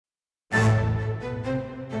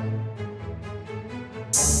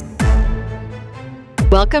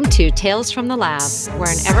Welcome to Tales from the Lab,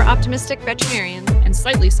 where an ever-optimistic veterinarian and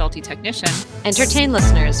slightly salty technician entertain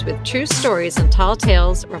listeners with true stories and tall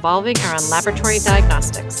tales revolving around laboratory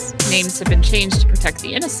diagnostics. Names have been changed to protect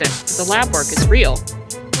the innocent, but the lab work is real.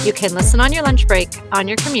 You can listen on your lunch break, on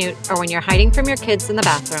your commute, or when you're hiding from your kids in the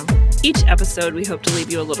bathroom. Each episode, we hope to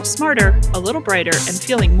leave you a little smarter, a little brighter, and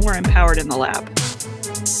feeling more empowered in the lab.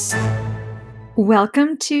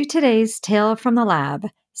 Welcome to today's Tale from the Lab,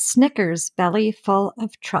 Snickers belly full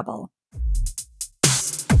of trouble.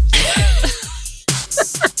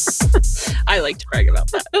 I like to brag about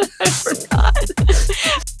that. I forgot.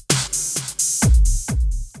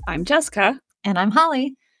 I'm Jessica. And I'm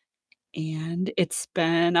Holly. And it's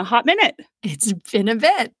been a hot minute. It's been a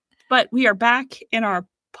bit. But we are back in our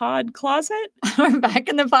pod closet. We're back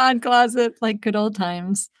in the pod closet like good old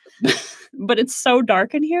times. But it's so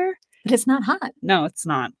dark in here. But it's not hot. No, it's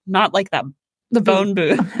not. Not like that. The phone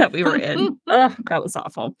booth that we were in. Ugh, that was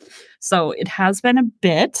awful. So it has been a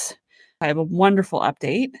bit. I have a wonderful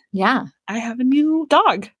update. Yeah. I have a new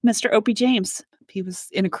dog, Mr. Opie James. He was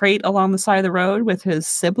in a crate along the side of the road with his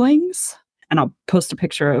siblings. And I'll post a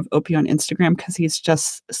picture of Opie on Instagram because he's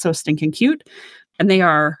just so stinking cute. And they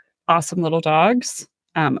are awesome little dogs.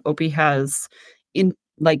 Opie has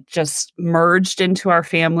just merged into our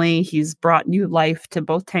family. He's brought new life to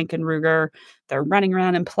both Tank and Ruger. They're running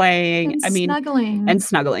around and playing.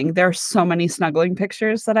 Snuggling. There are so many snuggling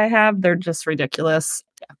pictures that I have. They're just ridiculous.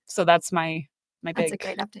 Yeah. So that's my big. That's a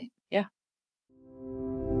great update. Yeah.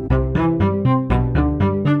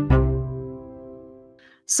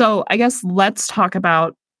 So I guess let's talk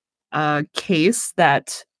about a case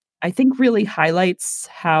that I think really highlights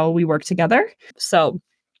how we work together. So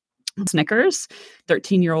Snickers,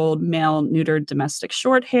 13-year-old male neutered domestic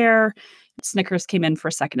short hair. Snickers came in for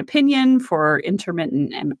a second opinion for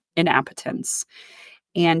intermittent inappetence.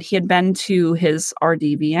 And he had been to his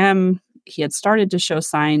RDVM. He had started to show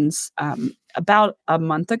signs about a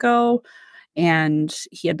month ago, and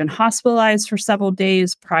he had been hospitalized for several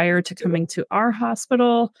days prior to coming to our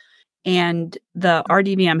hospital. And the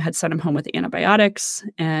RDVM had sent him home with antibiotics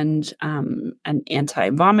and an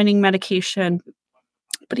anti-vomiting medication.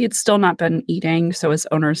 But he had still not been eating, so his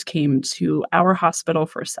owners came to our hospital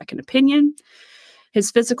for a second opinion. His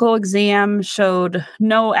physical exam showed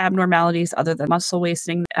no abnormalities other than muscle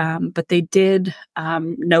wasting, but they did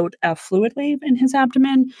note a fluid wave in his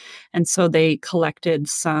abdomen, and so they collected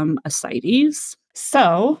some ascites.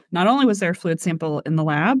 So not only was there a fluid sample in the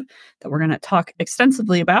lab that we're going to talk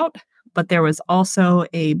extensively about, but there was also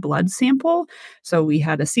a blood sample. So we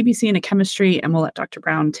had a CBC and a chemistry, and we'll let Dr.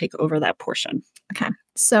 Brown take over that portion. Okay.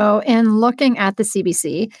 So in looking at the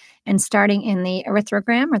CBC and starting in the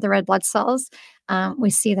erythrogram or the red blood cells, we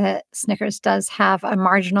see that Snickers does have a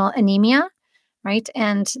marginal anemia, right?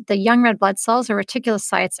 And the young red blood cells or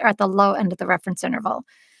reticulocytes are at the low end of the reference interval.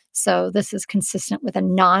 So this is consistent with a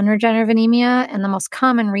non-regenerative anemia. And the most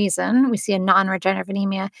common reason we see a non-regenerative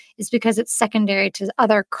anemia is because it's secondary to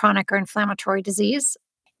other chronic or inflammatory disease.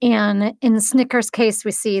 And in the Snickers case, we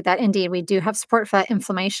see that indeed we do have support for that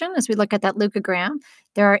inflammation. As we look at that leukogram,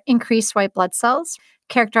 there are increased white blood cells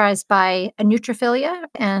characterized by a neutrophilia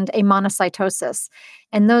and a monocytosis.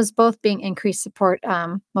 And those both being increased support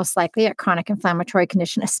most likely a chronic inflammatory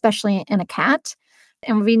condition, especially in a cat.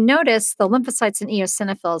 And we notice the lymphocytes and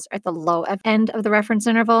eosinophils are at the low end of the reference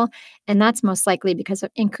interval, and that's most likely because of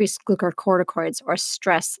increased glucocorticoids or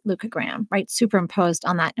stress leukogram, right, superimposed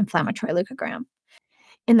on that inflammatory leukogram.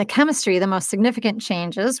 In the chemistry, the most significant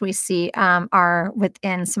changes we see are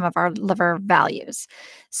within some of our liver values.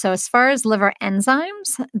 So as far as liver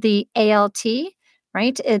enzymes, the ALT,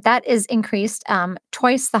 right, that is increased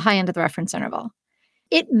twice the high end of the reference interval.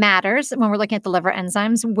 It matters when we're looking at the liver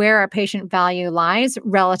enzymes where our patient value lies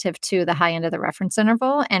relative to the high end of the reference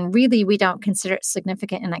interval. And really, we don't consider it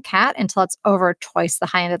significant in a cat until it's over twice the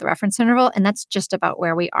high end of the reference interval. And that's just about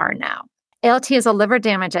where we are now. ALT is a liver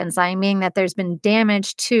damage enzyme, meaning that there's been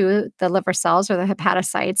damage to the liver cells or the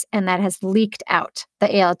hepatocytes, and that has leaked out.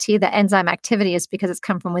 The ALT, the enzyme activity, is because it's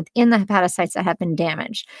come from within the hepatocytes that have been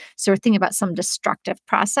damaged. So we're thinking about some destructive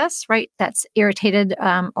process, right, that's irritated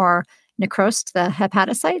or necrosed the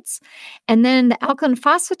hepatocytes. And then the alkaline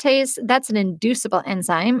phosphatase, that's an inducible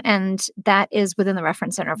enzyme, and that is within the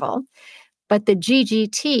reference interval. But the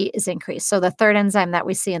GGT is increased. So the third enzyme that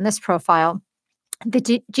we see in this profile,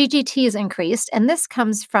 the GGT is increased, and this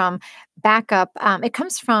comes from backup. It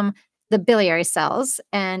comes from the biliary cells,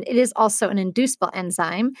 and it is also an inducible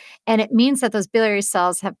enzyme, and it means that those biliary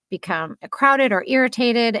cells have become crowded or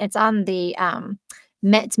irritated. It's on the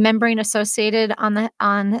It's membrane associated on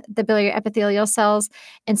the biliary epithelial cells.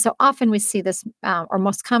 And so often we see this, or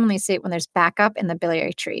most commonly see it when there's backup in the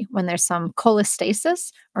biliary tree, when there's some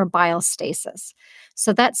cholestasis or bile stasis.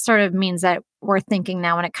 So that sort of means that we're thinking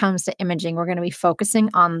now when it comes to imaging, we're going to be focusing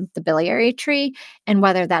on the biliary tree, and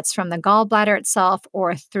whether that's from the gallbladder itself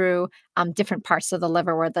or through different parts of the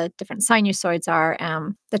liver where the different sinusoids are,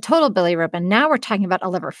 the total bilirubin. Now we're talking about a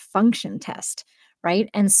liver function test, right?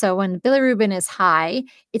 And so when bilirubin is high,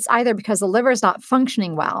 it's either because the liver is not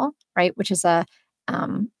functioning well, right, which is a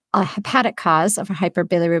hepatic cause of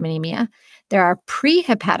hyperbilirubinemia. There are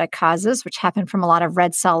prehepatic causes, which happen from a lot of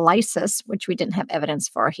red cell lysis, which we didn't have evidence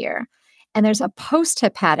for here. And there's a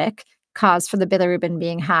posthepatic cause for the bilirubin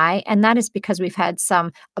being high, and that is because we've had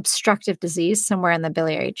some obstructive disease somewhere in the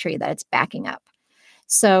biliary tree that it's backing up.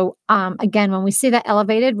 So again, when we see that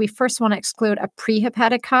elevated, we first want to exclude a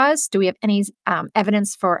prehepatic cause. Do we have any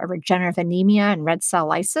evidence for a regenerative anemia and red cell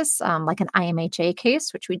lysis, like an IMHA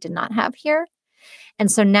case, which we did not have here? And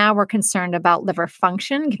so now we're concerned about liver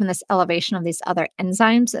function, given this elevation of these other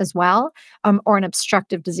enzymes as well, or an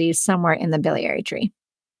obstructive disease somewhere in the biliary tree.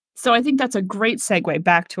 So I think that's a great segue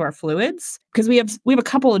back to our fluids, because we have a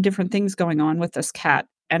couple of different things going on with this cat,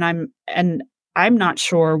 and I'm not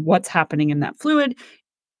sure what's happening in that fluid.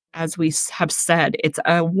 As we have said, it's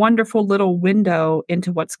a wonderful little window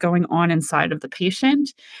into what's going on inside of the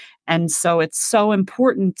patient. And so it's so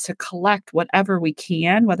important to collect whatever we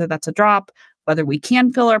can, whether that's a drop, whether we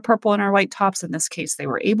can fill our purple and our white tops. In this case, they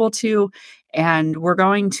were able to. And we're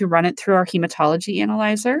going to run it through our hematology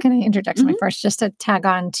analyzer. Can I interject something first, just to tag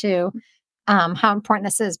on to how important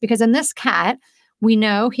this is? Because in this cat, we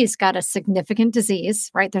know he's got a significant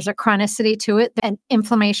disease, right? There's a chronicity to it, and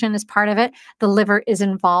inflammation is part of it. The liver is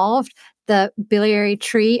involved. The biliary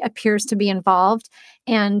tree appears to be involved.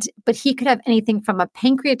 But he could have anything from a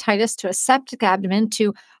pancreatitis to a septic abdomen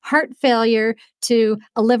to heart failure to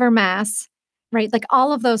a liver mass, right? Like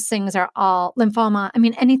all of those things are all lymphoma. I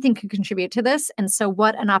mean, anything could contribute to this. And so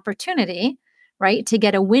what an opportunity, right, to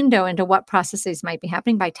get a window into what processes might be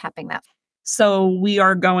happening by tapping that. So we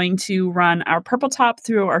are going to run our purple top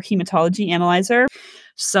through our hematology analyzer.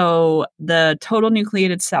 So the total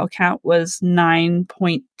nucleated cell count was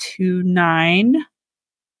 9.29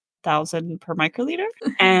 thousand per microliter.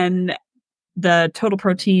 And the total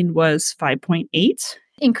protein was 5.8.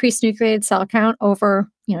 Increased nucleated cell count over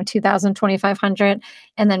 2,000, 2,500,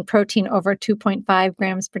 and then protein over 2.5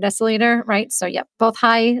 grams per deciliter, right? So yep, both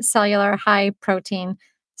high cellular, high protein.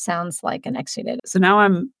 Sounds like an exudate. So now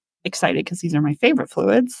I'm excited because these are my favorite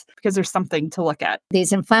fluids, because there's something to look at.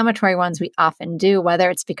 These inflammatory ones we often do, whether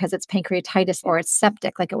it's because it's pancreatitis or it's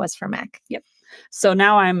septic, like it was for Mac. Yep. So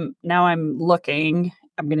now I'm looking.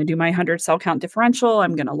 I'm going to do my 100 cell count differential.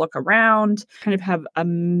 I'm going to look around, kind of have a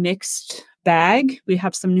mixed bag. We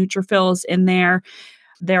have some neutrophils in there.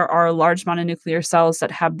 There are large mononuclear cells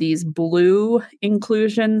that have these blue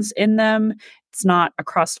inclusions in them. It's not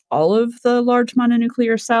across all of the large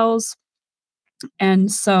mononuclear cells.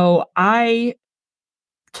 And so I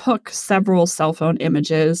took several cell phone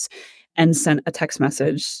images and sent a text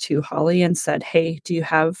message to Holly and said, "Hey, do you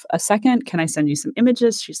have a second? Can I send you some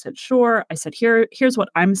images?" She said, "Sure." I said, here's what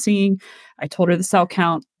I'm seeing." I told her the cell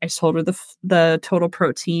count. I told her the total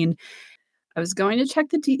protein. I was going to check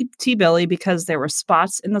the T-Billy because there were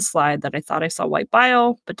spots in the slide that I thought I saw white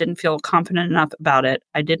bile, but didn't feel confident enough about it.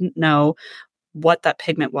 I didn't know what that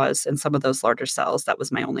pigment was in some of those larger cells. That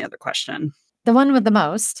was my only other question. The one with the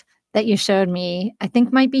most that you showed me, I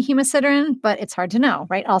think might be hemosiderin, but it's hard to know,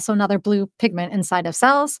 right? Also another blue pigment inside of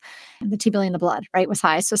cells. The T-Billy in the blood, right, was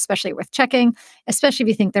high. So especially worth checking, especially if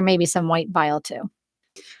you think there may be some white bile too.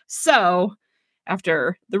 So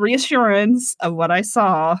after the reassurance of what I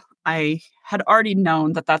saw, I had already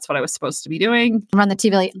known that that's what I was supposed to be doing. Run the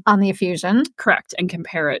T-Billy on the effusion. Correct. And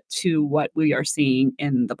compare it to what we are seeing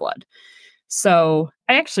in the blood. So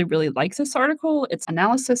I actually really like this article. It's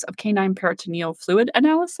analysis of canine peritoneal fluid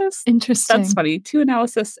analysis. Interesting. That's funny. 2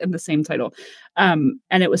 analysis in the same title. And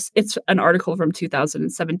it's an article from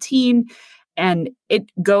 2017. And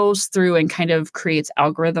it goes through and kind of creates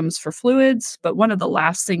algorithms for fluids. But one of the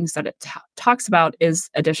last things that it talks about is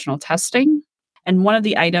additional testing. And one of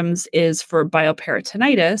the items is for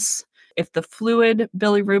bioperitonitis. If the fluid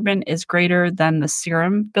bilirubin is greater than the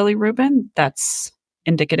serum bilirubin, that's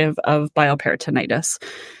indicative of bioperitonitis.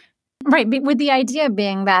 Right. But with the idea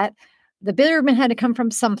being that the bilirubin had to come from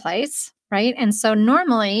someplace, right? And so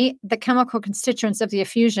normally the chemical constituents of the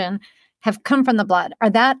effusion have come from the blood. Are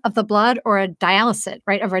that of the blood or a dialysate,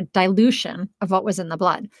 right? Or a dilution of what was in the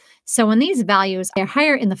blood. So when these values are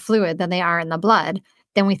higher in the fluid than they are in the blood,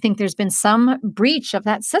 then we think there's been some breach of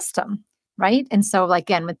that system, right? And so, like,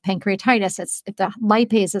 again, with pancreatitis, it's if the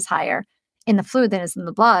lipase is higher in the fluid than is in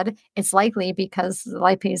the blood, it's likely because the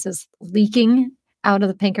lipase is leaking out of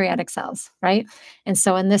the pancreatic cells, right? And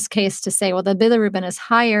so in this case, to say, well, the bilirubin is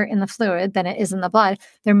higher in the fluid than it is in the blood,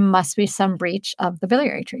 there must be some breach of the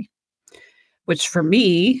biliary tree. Which for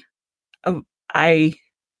me, I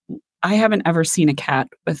I haven't ever seen a cat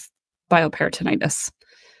with bioperitonitis.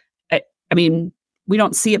 I mean, we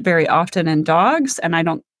don't see it very often in dogs, and I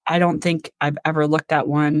don't think I've ever looked at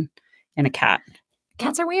one in a cat.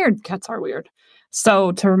 Cats are weird. Cats are weird.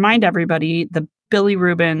 So to remind everybody, the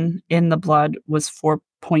bilirubin in the blood was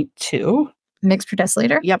 4.2. Mgs per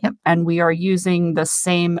deciliter. Yep. And we are using the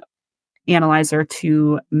same analyzer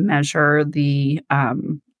to measure the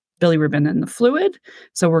bilirubin in the fluid.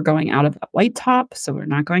 So we're going out of that white top. So we're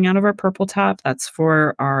not going out of our purple top. That's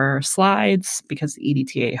for our slides because the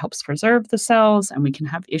EDTA helps preserve the cells, and we can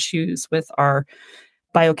have issues with our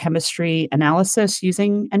biochemistry analysis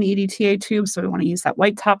using an EDTA tube. So we want to use that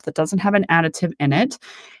white top that doesn't have an additive in it.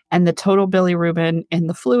 And the total bilirubin in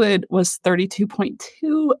the fluid was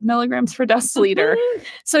 32.2 milligrams per deciliter.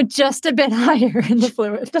 So just a bit higher in the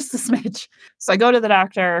fluid. Just a smidge. So I go to the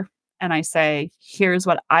doctor and I say, here's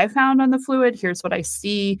what I found on the fluid. Here's what I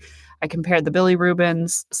see. I compared the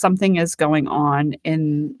bilirubins. Something is going on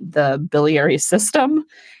in the biliary system.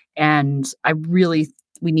 And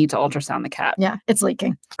we need to ultrasound the cat. Yeah, it's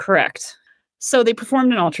leaking. Correct. So they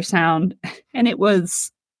performed an ultrasound, and it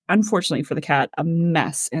was, unfortunately for the cat, a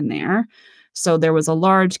mess in there. So there was a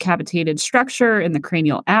large cavitated structure in the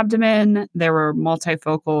cranial abdomen. There were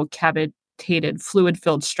multifocal cavitated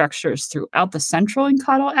fluid-filled structures throughout the central and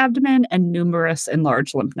caudal abdomen and numerous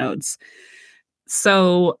enlarged lymph nodes.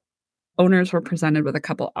 So owners were presented with a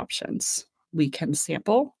couple options. We can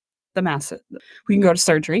sample the mass. We can go to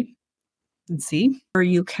surgery and see, or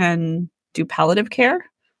you can do palliative care,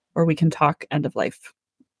 or we can talk end of life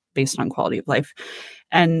based on quality of life.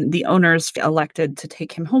 And the owners elected to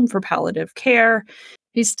take him home for palliative care.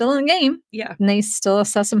 He's still in the game. Yeah. And they still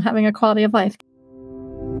assess him having a quality of life.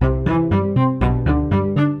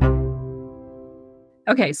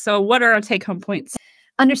 Okay, so what are our take-home points?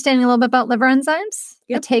 Understanding a little bit about liver enzymes.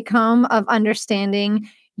 Yep. A take-home of understanding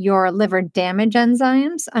your liver damage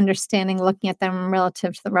enzymes, looking at them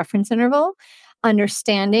relative to the reference interval,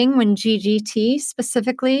 understanding when GGT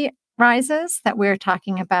specifically rises, that we're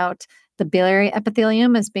talking about the biliary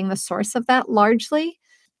epithelium as being the source of that largely,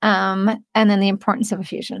 and then the importance of a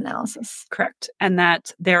fusion analysis. Correct. And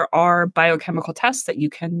that there are biochemical tests that you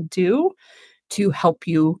can do to help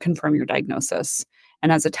you confirm your diagnosis.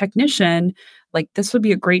 And as a technician, like, this would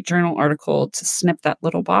be a great journal article to snip that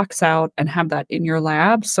little box out and have that in your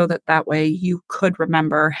lab so that way you could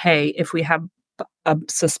remember, hey, if we have a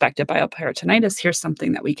suspected bioperitonitis, here's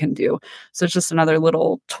something that we can do. So it's just another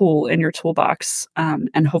little tool in your toolbox,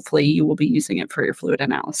 and hopefully you will be using it for your fluid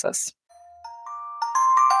analysis.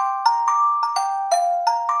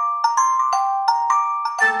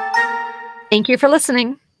 Thank you for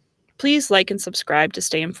listening. Please like and subscribe to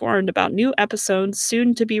stay informed about new episodes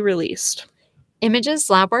soon to be released. Images,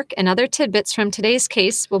 lab work, and other tidbits from today's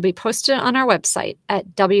case will be posted on our website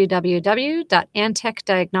at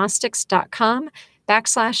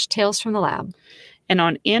www.antechdiagnostics.com/Tales from the Lab. And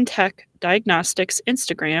on Antech Diagnostics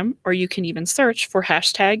Instagram, or you can even search for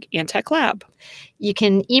 #AntechLab. You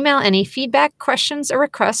can email any feedback, questions, or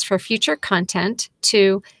requests for future content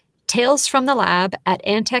to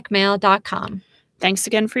talesfromthelab@antechmail.com. Thanks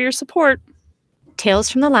again for your support. Tales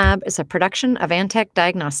from the Lab is a production of Antech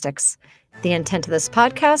Diagnostics. The intent of this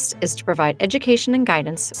podcast is to provide education and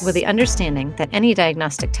guidance with the understanding that any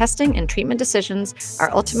diagnostic testing and treatment decisions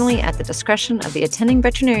are ultimately at the discretion of the attending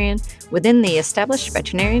veterinarian within the established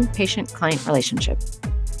veterinarian-patient-client relationship.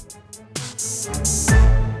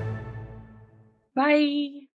 Bye.